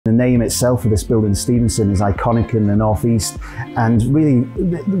The name itself of this building, Stephenson, is iconic in the northeast, and really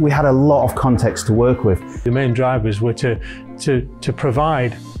we had a lot of context to work with. The main drivers were to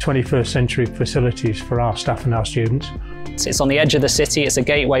provide 21st century facilities for our staff and our students. It's on the edge of the city, it's a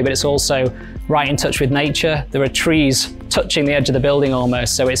gateway, but it's also right in touch with nature. There are trees touching the edge of the building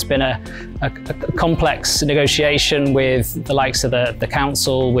almost, so it's been a complex negotiation with the likes of the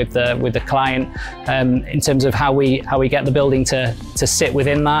council, with the client, in terms of how we get the building to sit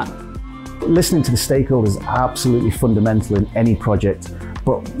within that. Listening to the stakeholders is absolutely fundamental in any project,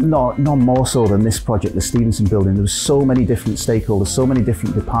 but not more so than this project, the Stephenson Building. There were so many different stakeholders, so many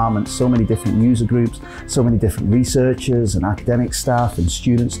different departments, so many different user groups, so many different researchers and academic staff and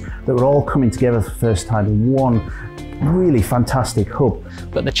students that were all coming together for the first time in one really fantastic hub.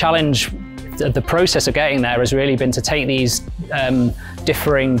 But the challenge, the process of getting there has really been to take these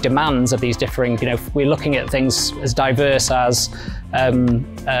differing demands of these differing, we're looking at things as diverse as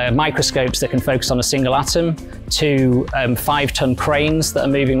microscopes that can focus on a single atom, to 5-ton cranes that are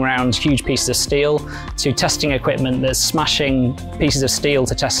moving around huge pieces of steel, to testing equipment that's smashing pieces of steel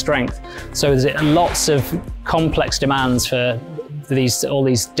to test strength. So there's lots of complex demands for all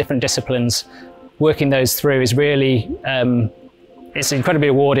these different disciplines. Working those through is really it's an incredibly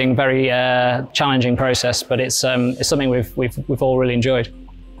rewarding, very challenging process, but it's something we've all really enjoyed.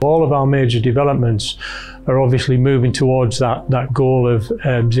 All of our major developments are obviously moving towards that goal of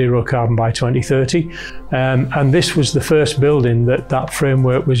zero carbon by 2030, and this was the first building that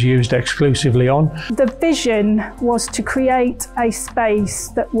framework was used exclusively on. The vision was to create a space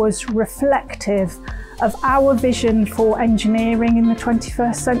that was reflective of our vision for engineering in the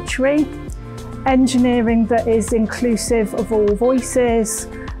 21st century. Engineering that is inclusive of all voices,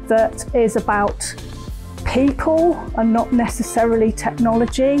 that is about people and not necessarily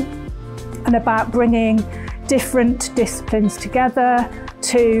technology, and about bringing different disciplines together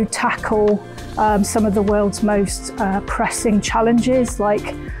to tackle some of the world's most pressing challenges,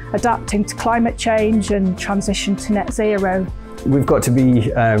 like adapting to climate change and transition to net zero. We've got to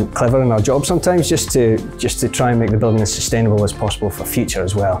be clever in our job sometimes, just to try and make the building as sustainable as possible for future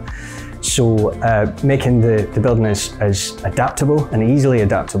as well. So making the building as adaptable and easily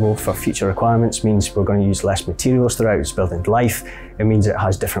adaptable for future requirements means we're going to use less materials throughout its building life. It means it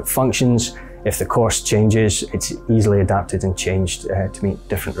has different functions. If the course changes, it's easily adapted and changed to meet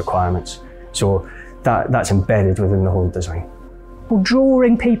different requirements. So that's embedded within the whole design.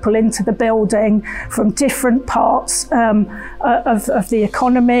 Drawing people into the building from different parts of the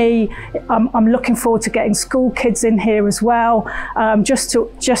economy. I'm looking forward to getting school kids in here as well, just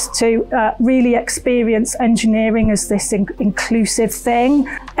to really experience engineering as this inclusive thing.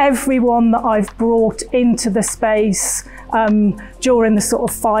 Everyone that I've brought into the space during the sort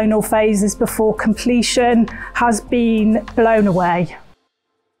of final phases before completion has been blown away.